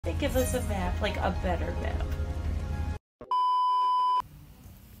They give us a map, like a better map.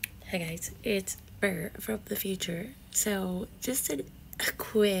 Hi guys, it's Ber from the future. So just a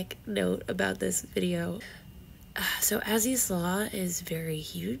quick note about this video. So Azzy's Law is very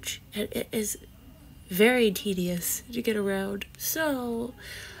huge and it is very tedious to get around. So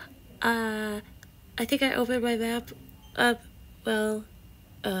I think I opened my map up. Well,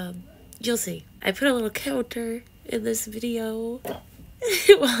 you'll see. I put a little counter in this video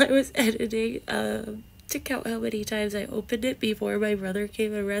while I was editing to count how many times I opened it before my brother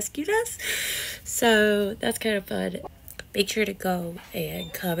came and rescued us. So that's kind of fun. Make sure to go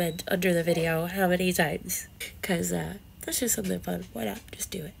and comment under the video how many times, because that's just something fun. Why not? Just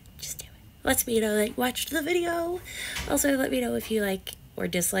do it. Just do it. Lets me know that you watched the video. Also, let me know if you like or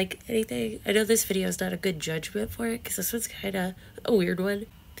dislike anything. I know this video is not a good judgment for it, because this one's kind of a weird one.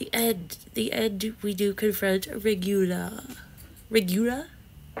 The end, we do confront Regula. Regula?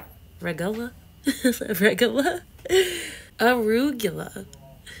 Regula? Regula? Arugula.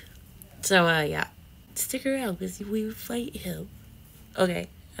 So, yeah. Stick around because we fight him. Okay,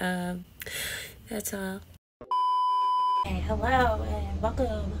 that's all. Hey, hello, and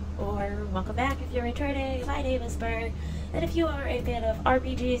welcome, or welcome back if you're returning. My name is Ber, and if you are a fan of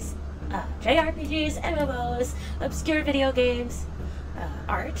RPGs, JRPGs, MMOs, obscure video games,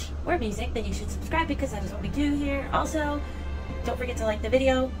 art, or music, then you should subscribe because that is what we do here. Also, don't forget to like the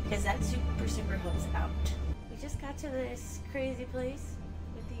video because that super helps out. We just got to this crazy place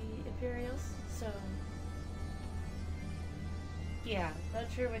with the Imperials, so yeah, not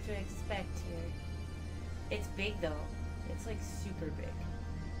sure what to expect here. It's big though. It's like super big.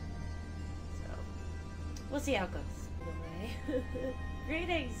 So we'll see how it goes. Anyway.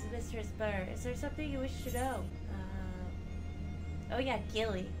 Greetings, Mistress Burr. Is there something you wish to know? Oh yeah,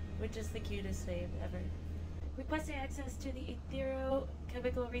 Gilly, which is the cutest name ever. Requesting access to the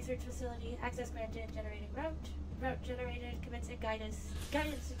Chemical Research Facility. Access granted. Generating route. Route generated. Commencing guidance.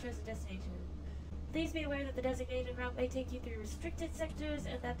 Guidance to chosen destination. Please be aware that the designated route may take you through restricted sectors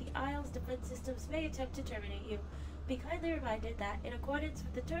and that the Isle's defense systems may attempt to terminate you. Be kindly reminded that, in accordance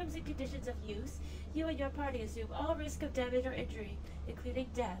with the terms and conditions of use, you and your party assume all risk of damage or injury, including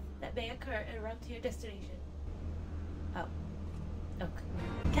death, that may occur en route to your destination. Oh.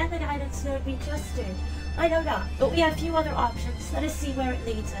 Okay. Can the guidance node be trusted? I know not, but we have few other options. Let us see where it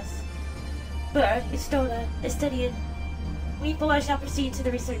leads us. Burr, Istola, Estedian, we four shall proceed to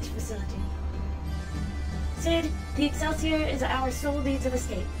the research facility. Sid, the Excelsior is our sole means of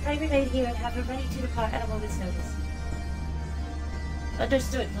escape. Pray remain here and have her ready to depart at a moment's notice.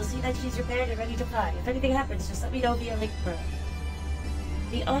 Understood. We'll see that she's repaired and ready to fly. If anything happens, just let me know via link, Burr.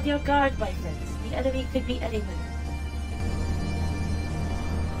 Be on your guard, my friends. The enemy could be anywhere.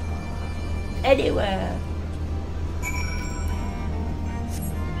 Anywhere.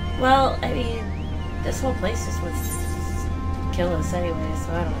 Well, I mean, this whole place just wants to kill us anyway,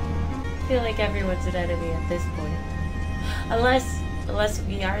 so I don't know. I feel like everyone's an enemy at this point. Unless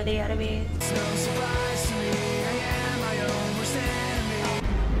we are the enemy.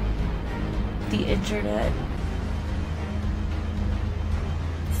 The internet.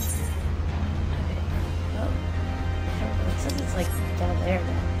 Okay. Oh. I don't know. It says it's like down there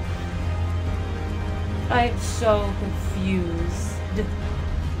now. I'm so confused.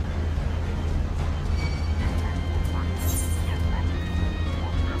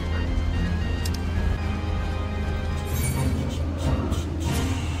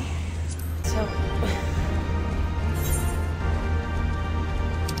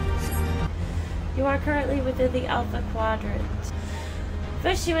 You are currently within the Alpha Quadrant.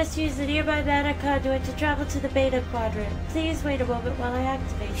 First, you must use the nearby mana conduit to travel to the Beta Quadrant. Please wait a moment while I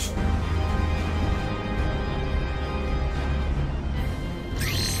activate it.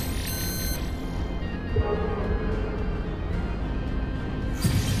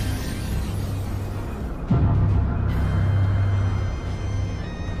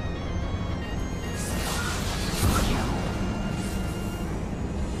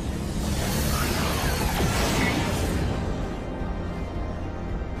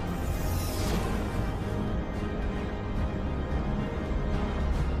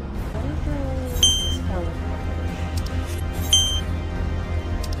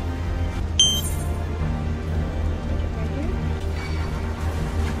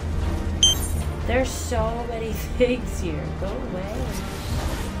 There's so many things here. Go away.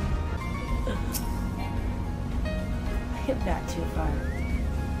 I am not too far.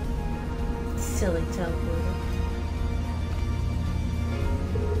 Silly teleporter.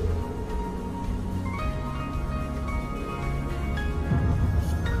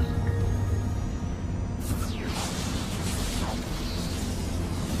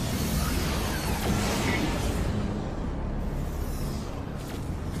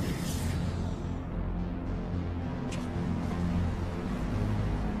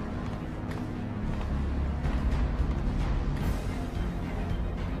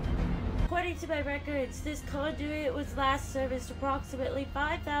 According to my records, this conduit was last serviced approximately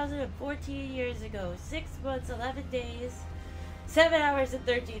 5,014 years ago, 6 months, 11 days, 7 hours, and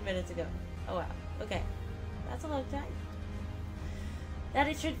 13 minutes ago. Oh wow, okay. That's a long time. That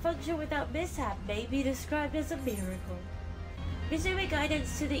it should function without mishap may be described as a miracle. Resuming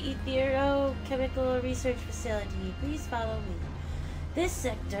guidance to the Etherochemical Research Facility, please follow me. This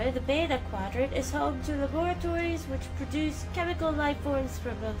sector, the Beta Quadrant, is home to laboratories which produce chemical life forms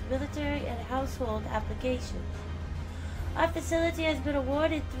for both military and household applications. Our facility has been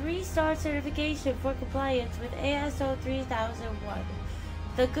awarded 3-star certification for compliance with ASO 3001.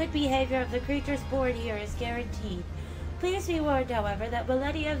 The good behavior of the creatures born here is guaranteed. Please be warned, however, that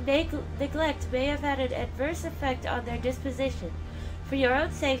millennium neglect may have had an adverse effect on their disposition. For your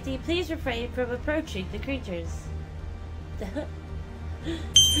own safety, please refrain from approaching the creatures. You're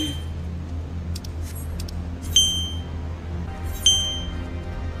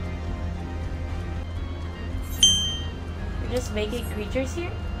just making creatures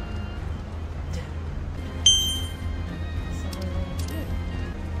here?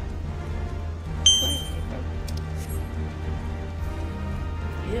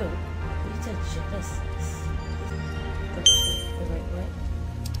 Ew, mutagenesis. The right way?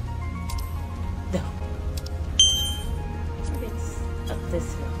 No. It's up this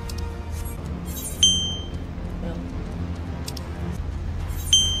way. No.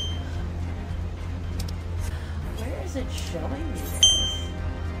 Where is it showing me this?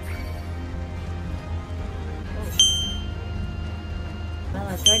 Oh. Well,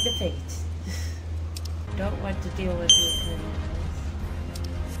 I've tried to fate. Don't want to deal with you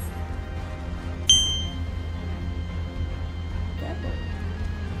kind of.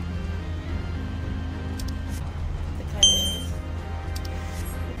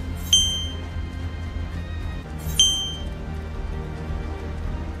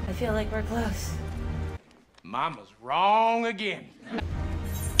 I feel like we're close. Mama's wrong again.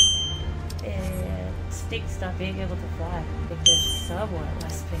 And stinks not being able to fly. I think there's somewhat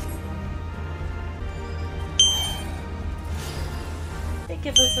less pain. They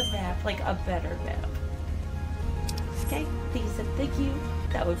give us a map, like a better map. Okay, please and thank you.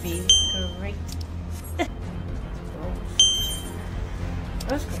 That would be great. That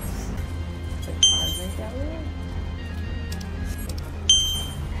was close. Like, right that way.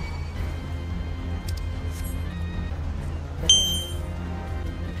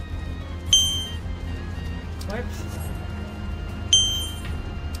 Corpse.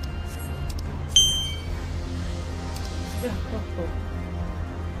 No.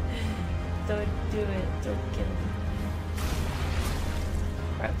 Don't do it. Don't kill me.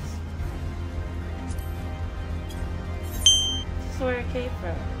 Gross. This is where it came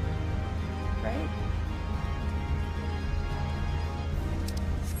from. Right?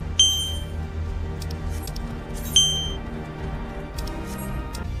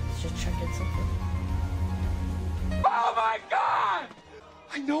 Should check in something. Oh my God!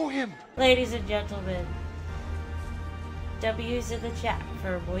 I know him! Ladies and gentlemen, W's in the chat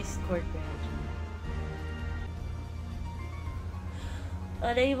for moist cornbread.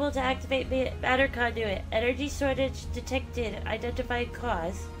 Unable to activate matter conduit. Energy shortage detected. Identified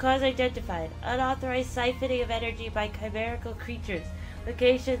cause. Cause identified. Unauthorized siphoning of energy by chimerical creatures.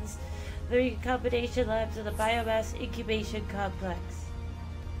 Locations: the recombination labs of the biomass incubation complex.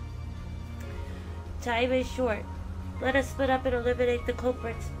 Time is short. Let us split up and eliminate the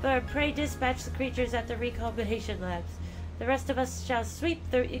culprits. Pray dispatch the creatures at the recombination labs. The rest of us shall sweep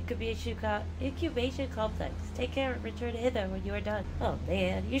the incubation complex. Take care and return hither when you are done. Oh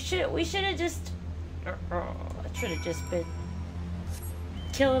man, we should have just... I should have just been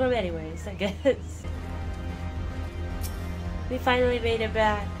killing them anyways, I guess. We finally made it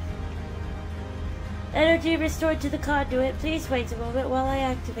back. Energy restored to the conduit. Please wait a moment while I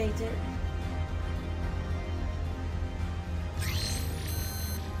activate it.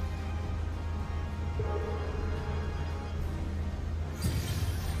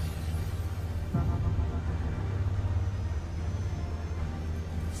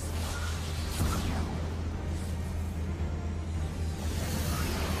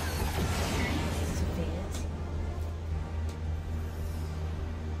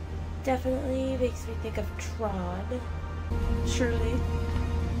 Definitely makes me think of Tron. Surely.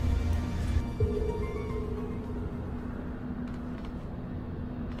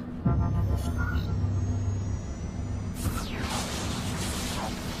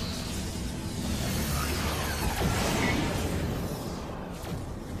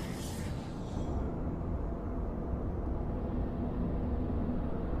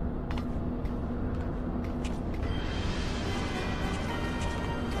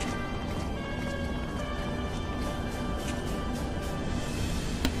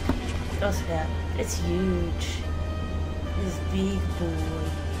 Oh snap, it's huge. This big boy.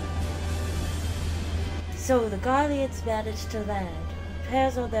 So the Guardians managed to land.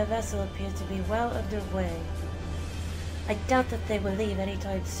 Repairs on their vessel appear to be well underway. I doubt that they will leave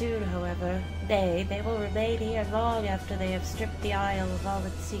anytime soon, however. Nay, they will remain here long after they have stripped the Isle of all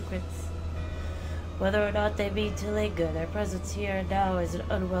its secrets. Whether or not they mean to linger, their presence here and now is an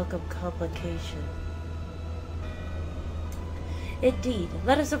unwelcome complication. Indeed,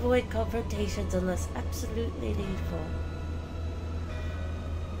 let us avoid confrontations unless absolutely needful.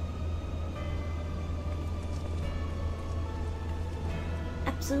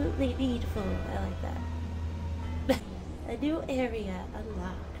 Absolutely needful, I like that. A new area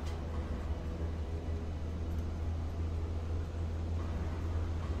unlocked.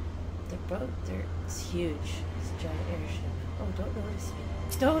 It's huge. It's a giant airship. Oh, don't notice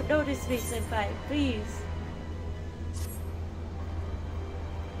me. Don't notice me, senpai, please.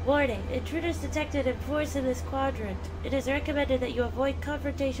 Warning, intruders detected in force in this quadrant. It is recommended that you avoid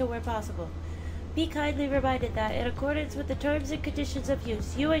confrontation where possible. Be kindly reminded that, in accordance with the terms and conditions of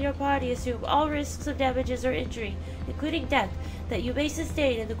use, you and your party assume all risks of damages or injury, including death, that you may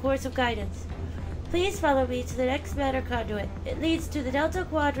sustain in the course of guidance. Please follow me to the next matter conduit. It leads to the Delta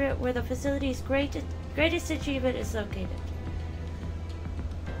Quadrant where the facility's greatest achievement is located.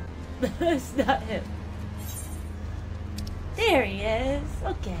 It's not him. There he is.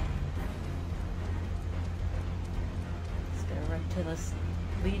 Okay. Just gonna run to this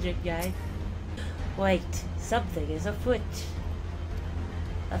Legion guy. Wait, something is afoot.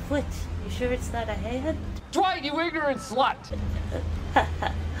 Afoot? You sure it's not a hand? Dwight, you ignorant slut!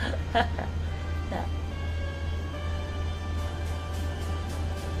 No.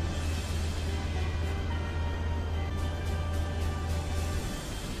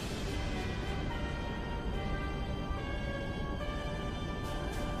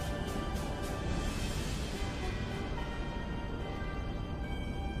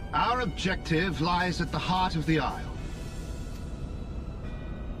 Our objective lies at the heart of the Isle.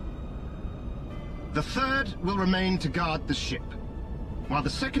 The third will remain to guard the ship, while the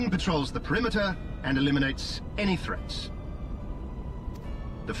second patrols the perimeter and eliminates any threats.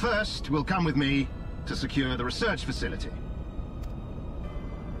 The first will come with me to secure the research facility.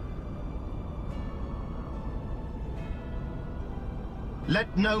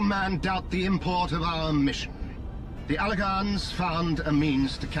 Let no man doubt the import of our mission. The Allagans found a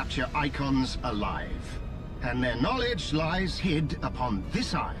means to capture Icons alive, and their knowledge lies hid upon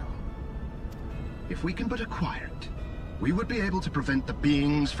this isle. If we can but acquire it, we would be able to prevent the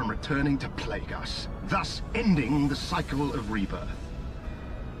beings from returning to plague us, thus ending the cycle of rebirth.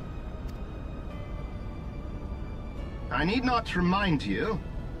 I need not remind you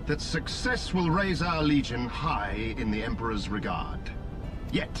that success will raise our Legion high in the Emperor's regard.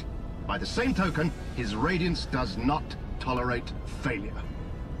 Yet, by the same token, his radiance does not tolerate failure.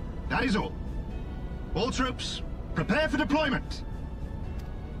 That is all. All troops, prepare for deployment!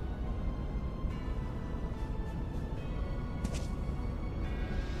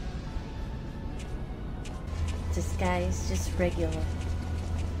 This guy is just Regula.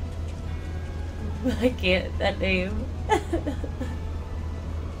 I can't, that name.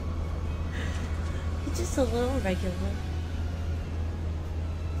 He's just a little regular.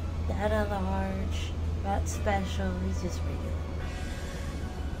 Not a large, not special, he's just regular.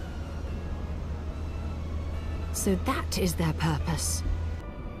 So that is their purpose.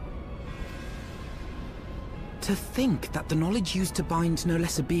 To think that the knowledge used to bind no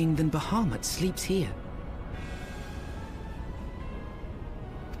less a being than Bahamut sleeps here.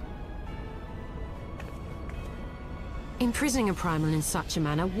 Imprisoning a primal in such a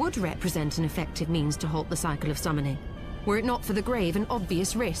manner would represent an effective means to halt the cycle of summoning, were it not for the grave and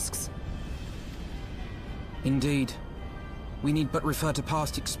obvious risks. Indeed. We need but refer to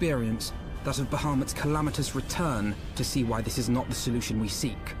past experience, that of Bahamut's calamitous return, to see why this is not the solution we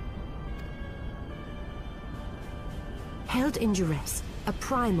seek. Held in duress, a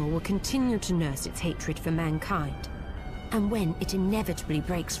primal will continue to nurse its hatred for mankind. And when it inevitably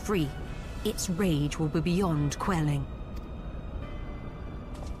breaks free, its rage will be beyond quelling.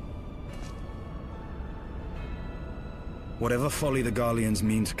 Whatever folly the Garleans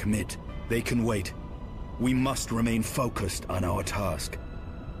mean to commit, they can wait. We must remain focused on our task.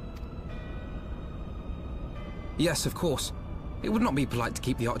 Yes, of course. It would not be polite to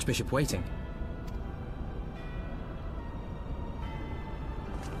keep the Archbishop waiting.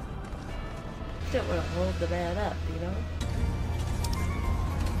 Don't want to hold the man up, you know?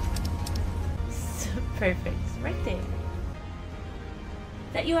 So perfect. Right there.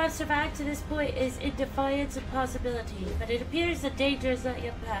 That you have survived to this point is in defiance of possibility, but it appears that danger is not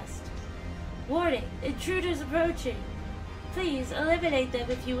yet past. Warning, intruders approaching. Please eliminate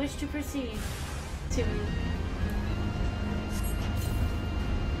them if you wish to proceed.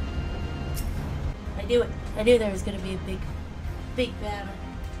 I knew it. I knew there was gonna be a big battle.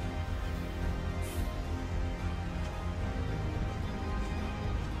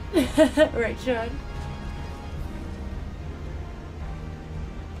 Right, Sean?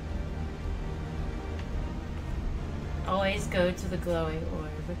 Always go to the glowing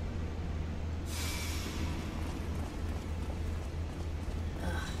orb.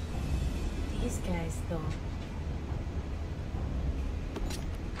 Ugh. These guys, though.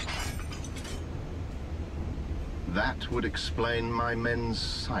 That would explain my men's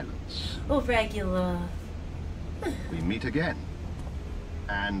silence. Oh, Regula. We meet again.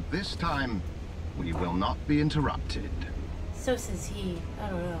 And this time, we will not be interrupted. So says he. I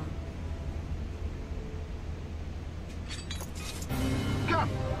don't know. Come!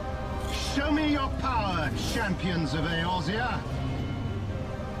 Show me your power, champions of Eorzea!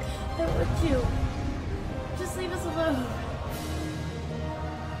 I want you. Just leave us alone.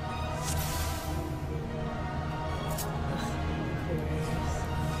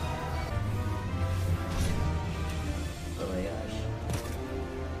 Oh my gosh.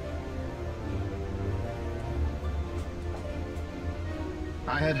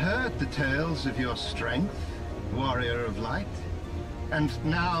 I had heard the tales of your strength, warrior of light. And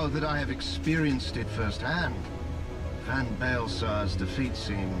now that I have experienced it firsthand, Van Baelsar's defeat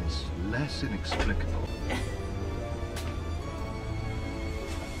seems less inexplicable.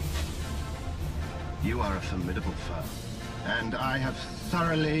 You are a formidable foe, and I have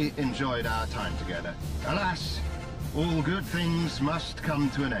thoroughly enjoyed our time together. Alas, all good things must come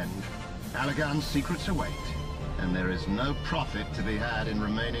to an end. Allagan's secrets await, and there is no profit to be had in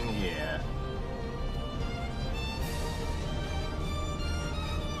remaining here.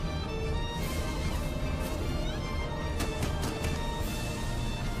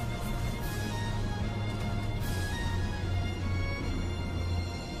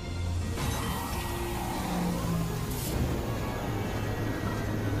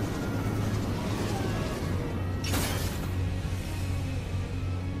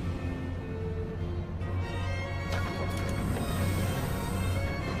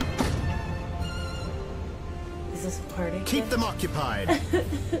 Keep them occupied.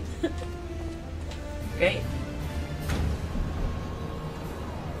 Great.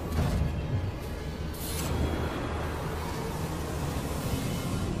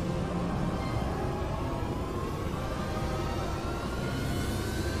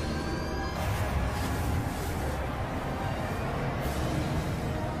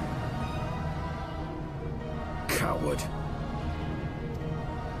 Coward.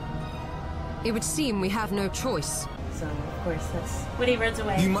 It would seem we have no choice. So, of course, that's when he runs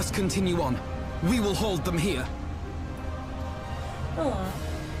away. You must continue on. We will hold them here. Aw.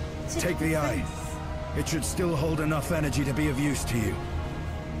 Take the eye. It should still hold enough energy to be of use to you.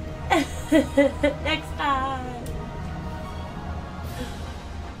 Next time.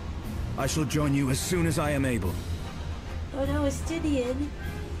 I shall join you as soon as I am able. Oh no, it's Stidian.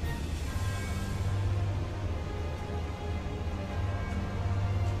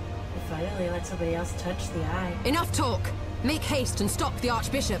 Finally let somebody else touch the eye. Enough talk! Make haste and stop the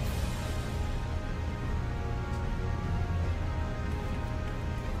Archbishop.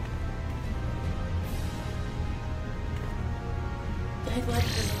 I love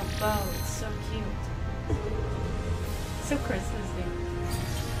this little bow. It's so cute. So Christmassy.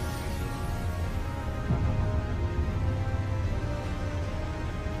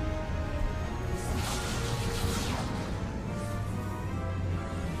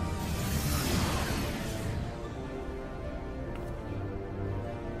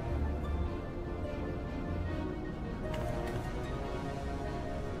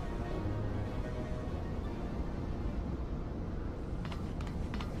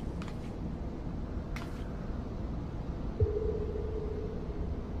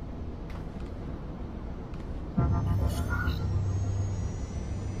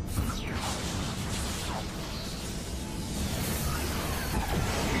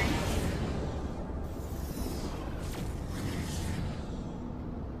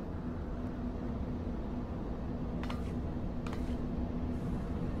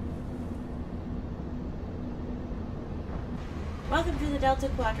 Welcome to the Delta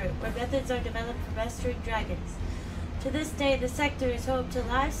Quadrant, where methods are developed for mastering dragons. To this day, the sector is home to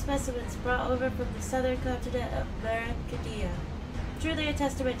live specimens brought over from the southern continent of Mercadia. Truly a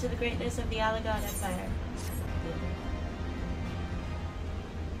testament to the greatness of the Allagan Empire.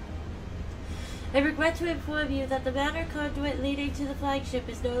 I regret to inform you that the matter conduit leading to the flagship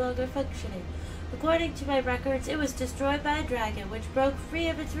is no longer functioning. According to my records, it was destroyed by a dragon, which broke free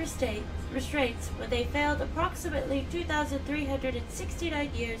of its restraints when they failed approximately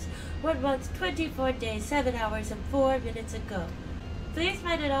 2,369 years, 1 month, 24 days, 7 hours, and 4 minutes ago. Please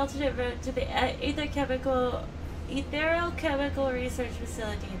find an alternate route to the etherochemical research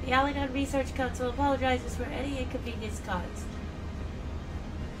facility. The Alagon Research Council apologizes for any inconvenience caused.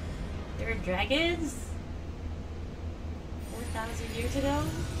 There are dragons? 4,000 years ago?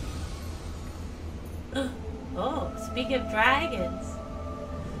 Oh, speaking of dragons.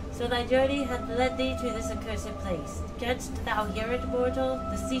 So thy journey hath led thee to this accursed place. Canst thou hear it, mortal?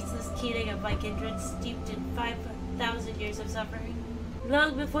 The ceaseless keening of my kindred, steeped in 5,000 years of suffering?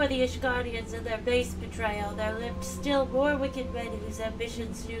 Long before the Ishgardians and their base betrayal, there lived still more wicked men whose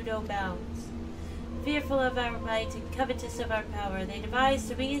ambitions knew no bounds. Fearful of our might and covetous of our power, they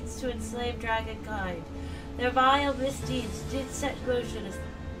devised means to enslave dragonkind. Their vile misdeeds did set in motion a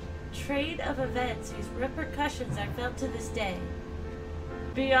train of events whose repercussions are felt to this day.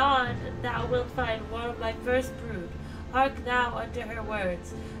 Beyond, thou wilt find one of my first brood. Hark thou unto her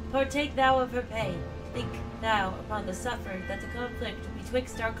words. Partake thou of her pain. Think thou upon the suffering that the conflict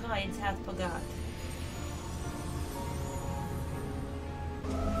betwixt our kinds hath begot.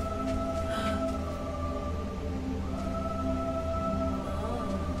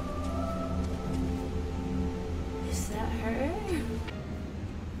 Is that her?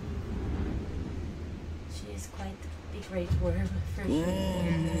 She is quite the great worm for sure.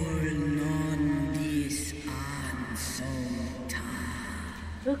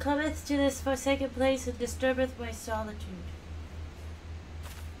 Who cometh to this forsaken place and disturbeth my solitude?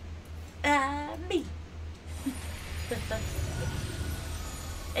 Me.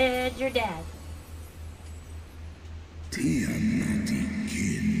 And your dad.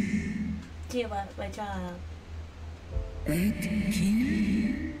 Tiamat, my child.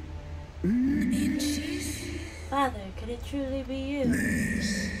 Father, could it truly be you?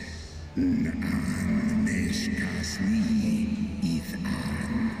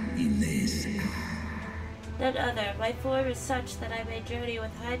 None other. My form is such that I may journey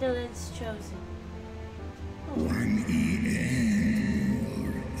with Heidelynn's chosen.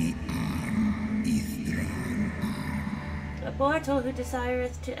 A mortal who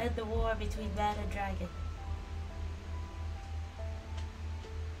desireth to end the war between man and dragon.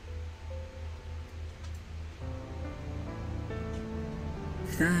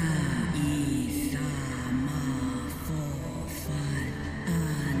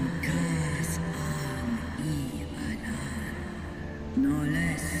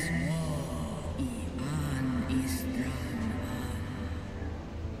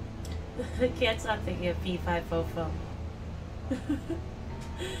 I can't stop thinking of P500.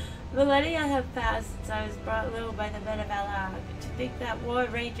 Millennia have passed since I was brought low by the men of Alag. To think that war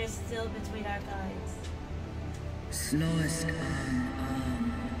rages still between our kinds.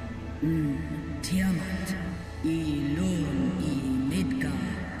 Tiamat,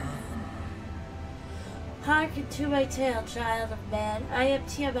 Hearken to my tale, child of man. I am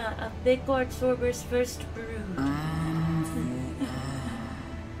Tiamat of Midgard Sorber's first brood.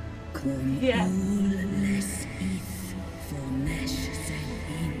 Yeah.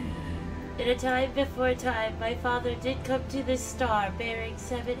 In a time before time, my father did come to this star, bearing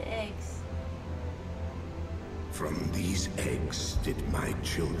 7 eggs. From these eggs did my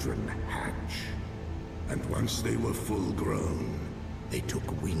children hatch. And once they were full grown, they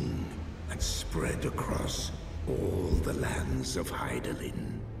took wing and spread across all the lands of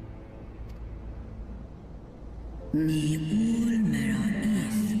Heidellyn.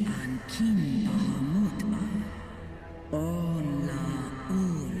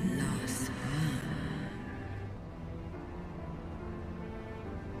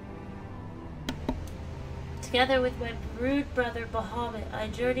 Together with my brood brother Bahamut, I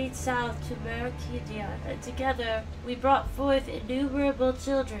journeyed south to Merakidian, and together we brought forth innumerable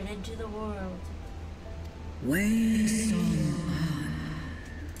children into the world.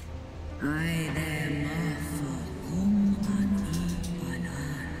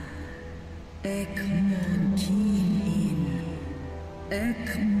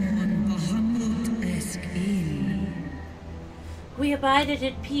 We abided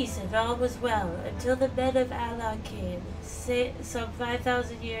in peace and all was well, until the men of Allah came, some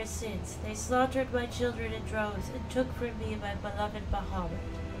 5,000 years since. They slaughtered my children in droves and took from me my beloved Bahamut.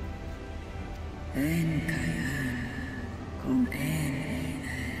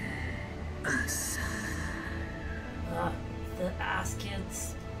 The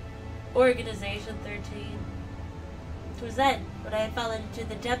Askians. Organization 13. 'Twas then, when I had fallen into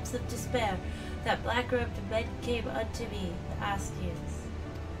the depths of despair, that black-robed men came unto me, the Askians.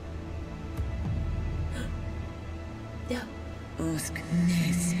 No. Osk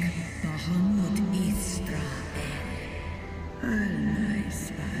nesk Bahamut Israel. Alnai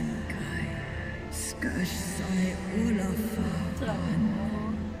Spankai. Skash Sai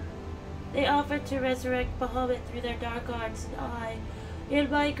Ulafan. They offered to resurrect Bahamut through their dark arts, and I,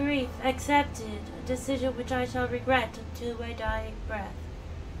 in my grief, accepted a decision which I shall regret until my dying breath.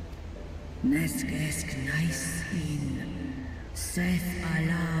 Neskesk nice in Seth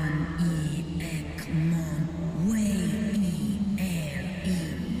Alan e Ekmon way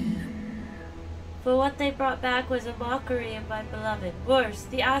in. For what they brought back was a mockery of my beloved. Worse,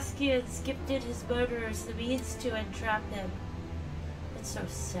 the Askians gifted his murderers the means to entrap them. It's so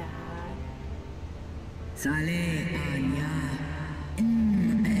sad. Saleh Anya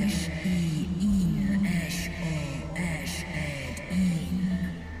Esh E in Esh O Esh Ed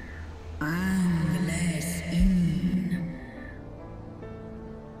in Angles in.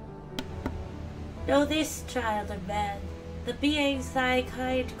 Know this, child of man. The beings thy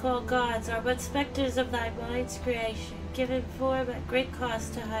kind call gods are but specters of thy mind's creation, given form at great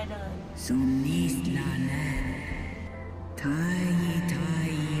cost to hide on. Somnis lanan Tai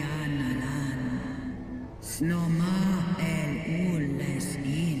Analan Snoma El Ules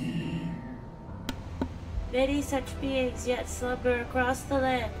in. Many such beings yet slumber across the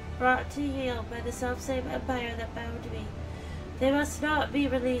land, brought to heel by the selfsame empire that bound me. They must not be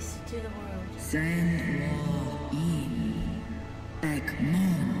released into the world. Send war in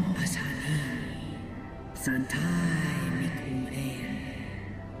Ekmon Asani Santai Mikum El.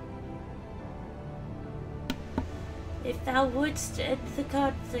 If thou wouldst end the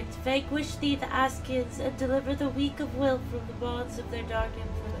conflict, vanquish thee the Askians, and deliver the weak of will from the bonds of their dark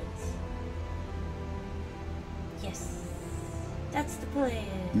influence. Yes, that's the plan.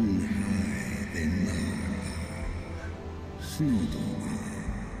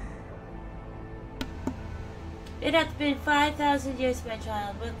 It hath been 5,000 years, my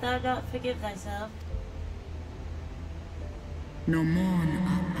child. Wilt thou not forgive thyself? No mon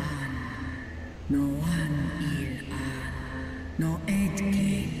Aan, no one il Aan, no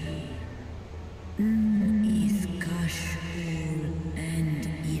Edkin. Is Kashul and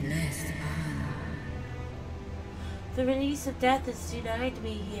Iles Aan. The release of death is denied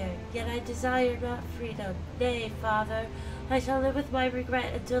me here, yet I desire not freedom. Nay, father, I shall live with my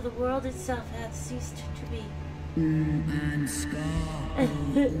regret until the world itself hath ceased to be. And Ska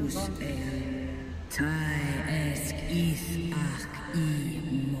Us El Tai Esk Is Ach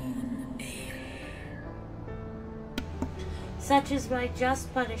Mon El. Such is my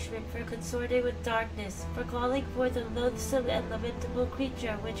just punishment for consorting with darkness, for calling forth a loathsome and lamentable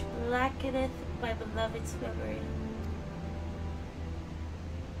creature which blackeneth my beloved's memory.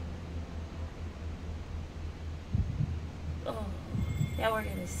 Oh, now we're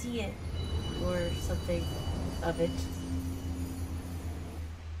gonna see it, or something of it.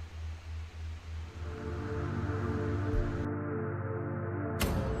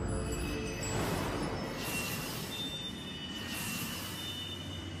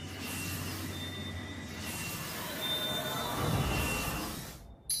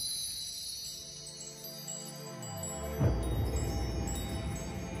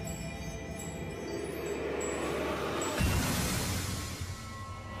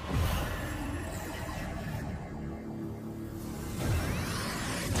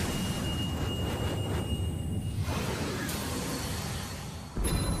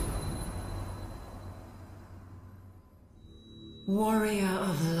 Warrior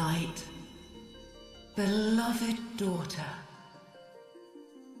of light, beloved daughter,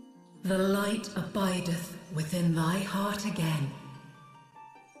 the light abideth within thy heart again.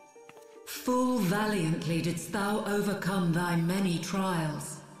 Full valiantly didst thou overcome thy many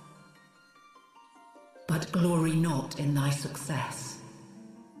trials, but glory not in thy success.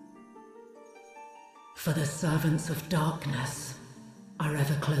 For the servants of darkness are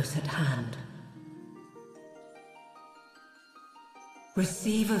ever close at hand.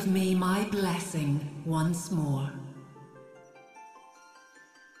 Receive of me my blessing once more,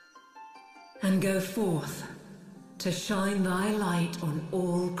 and go forth to shine thy light on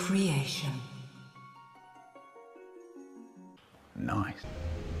all creation. Nice.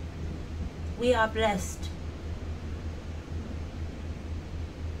 We are blessed.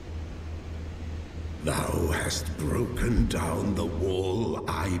 Thou hast broken down the wall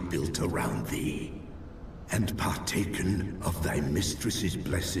I built around thee, and partaken of thy mistress's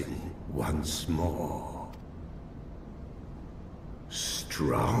blessing once more.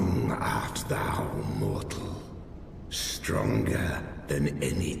 Strong art thou, mortal, stronger than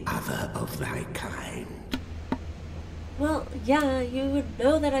any other of thy kind. Well, yeah, you would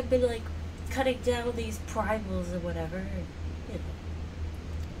know that I've been, like, cutting down these primals or whatever. And, you know,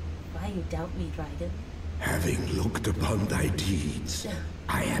 why you doubt me, dragon? Having looked upon thy deeds,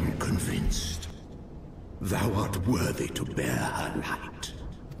 I am convinced thou art worthy to bear her light.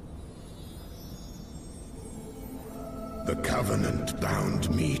 The Covenant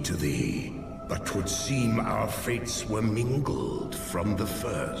bound me to thee, but 'twould seem our fates were mingled from the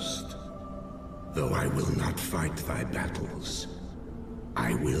first. Though I will not fight thy battles,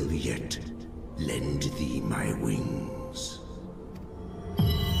 I will yet lend thee my wings.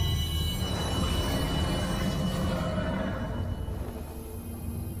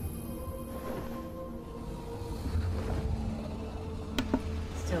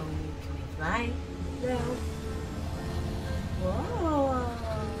 So, can we fly? No. Whoa.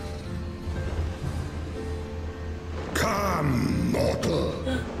 Come, mortal.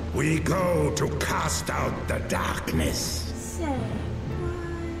 We go to cast out the darkness. Say what?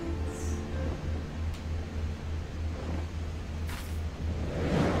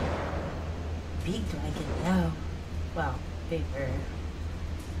 Big dragon, no. Well, bigger.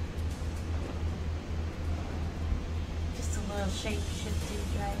 Just a little shape-shifting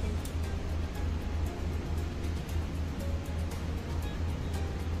dragon.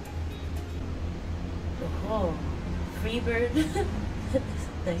 Oh, Freebird.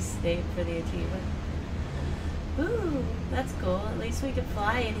 Nice name for the achievement. Ooh, that's cool. At least we can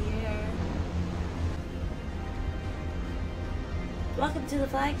fly in here. Welcome to the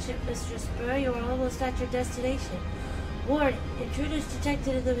flagship, Mr. Spur. You are almost at your destination. Warning, intruders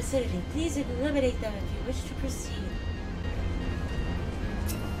detected in the vicinity. Please eliminate them if you wish to proceed.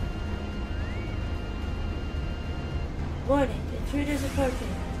 Warning, intruders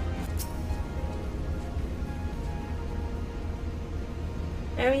approaching.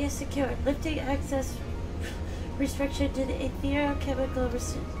 Area secured. Lifting access restriction to the Etherochemical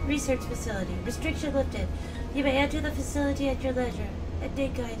Research Facility. Restriction lifted. You may enter the facility at your leisure.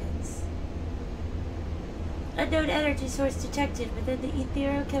 Ending guidance. Unknown energy source detected within the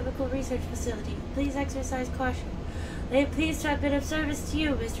Etherochemical Research Facility. Please exercise caution. I am pleased to have been of service to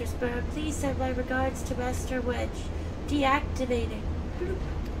you, Mr. Spur. Please send my regards to Master Wedge. Deactivating. Bloop.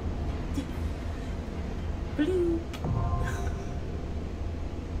 Bloop.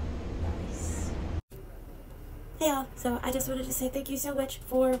 Hey y'all, so I just wanted to say thank you so much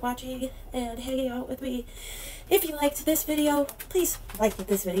for watching and hanging out with me. If you liked this video, please like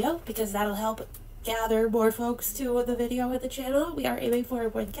this video because that'll help gather more folks to the video and the channel. We are aiming for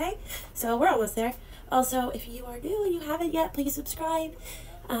 1K, so we're almost there. Also, if you are new and you haven't yet, please subscribe.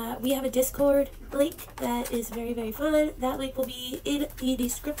 We have a Discord link that is very, very fun. That link will be in the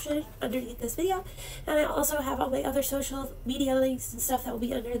description underneath this video. And I also have all my other social media links and stuff that will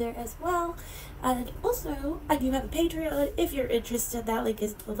be under there as well. And also, I do have a Patreon if you're interested. That link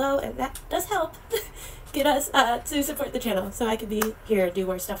is below, and that does help get us to support the channel so I can be here and do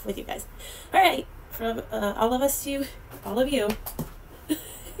more stuff with you guys. Alright, from all of us to all of you.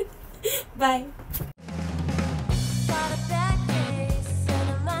 Bye.